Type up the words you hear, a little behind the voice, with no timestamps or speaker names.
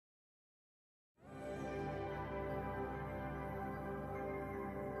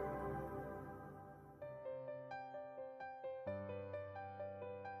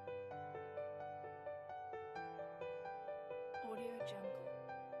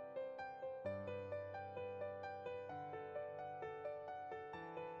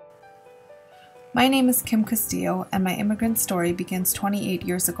My name is Kim Castillo, and my immigrant story begins 28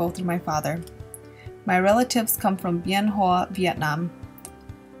 years ago through my father. My relatives come from Bien Hoa, Vietnam.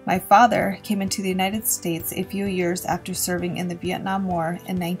 My father came into the United States a few years after serving in the Vietnam War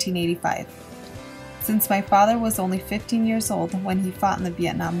in 1985. Since my father was only 15 years old when he fought in the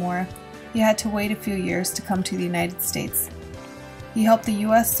Vietnam War, he had to wait a few years to come to the United States. He helped the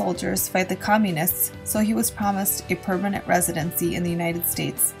U.S. soldiers fight the communists, so he was promised a permanent residency in the United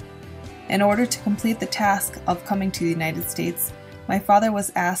States. In order to complete the task of coming to the United States, my father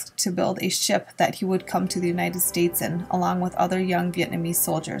was asked to build a ship that he would come to the United States in, along with other young Vietnamese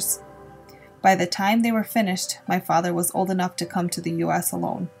soldiers. By the time they were finished, my father was old enough to come to the U.S.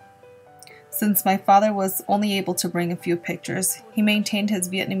 alone. Since my father was only able to bring a few pictures, he maintained his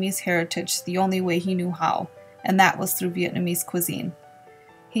Vietnamese heritage the only way he knew how, and that was through Vietnamese cuisine.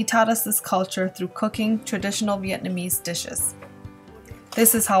 He taught us this culture through cooking traditional Vietnamese dishes.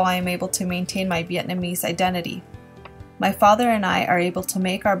 This is how I am able to maintain my Vietnamese identity. My father and I are able to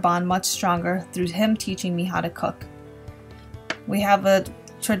make our bond much stronger through him teaching me how to cook. We have a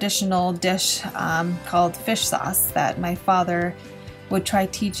traditional dish called fish sauce that my father would try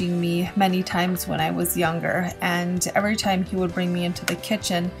teaching me many times when I was younger, and every time he would bring me into the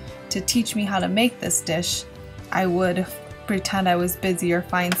kitchen to teach me how to make this dish, I would pretend I was busy or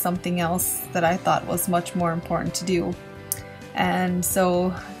find something else that I thought was much more important to do. And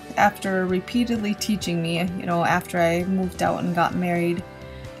so after repeatedly teaching me, after I moved out and got married,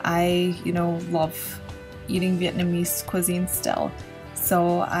 I, love eating Vietnamese cuisine still.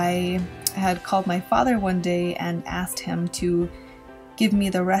 So I had called my father one day and asked him to give me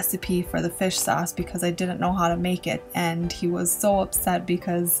the recipe for the fish sauce because I didn't know how to make it. And he was so upset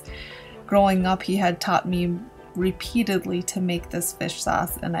because growing up he had taught me repeatedly to make this fish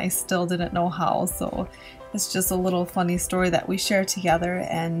sauce and I still didn't know how. So it's just a little funny story that we share together,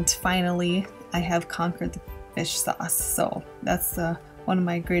 and finally I have conquered the fish sauce. So that's one of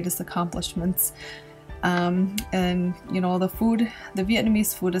my greatest accomplishments. And the food, the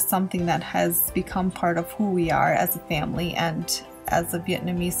Vietnamese food, is something that has become part of who we are as a family and as a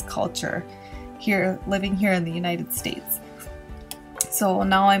Vietnamese culture here, living here in the United States. So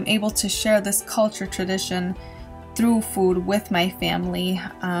now I'm able to share this culture tradition through food with my family,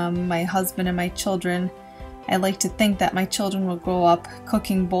 my husband and my children. I like to think that my children will grow up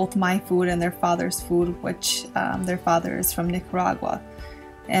cooking both my food and their father's food, which their father is from Nicaragua,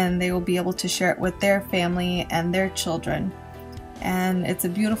 and they will be able to share it with their family and their children. And it's a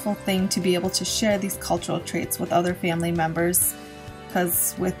beautiful thing to be able to share these cultural traits with other family members,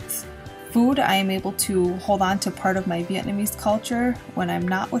 because with food I am able to hold on to part of my Vietnamese culture when I'm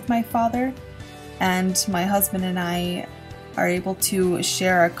not with my father, and my husband and I are able to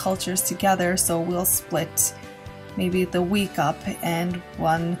share our cultures together. So we'll split maybe the week up, and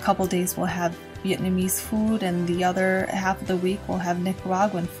one couple days we'll have Vietnamese food and the other half of the week we'll have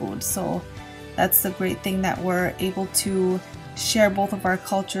Nicaraguan food. So that's the great thing, that we're able to share both of our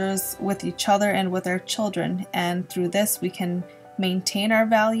cultures with each other and with our children, and through this we can maintain our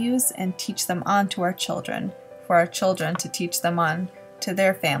values and teach them on to our children, for our children to teach them on to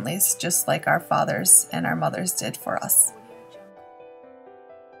their families, just like our fathers and our mothers did for us.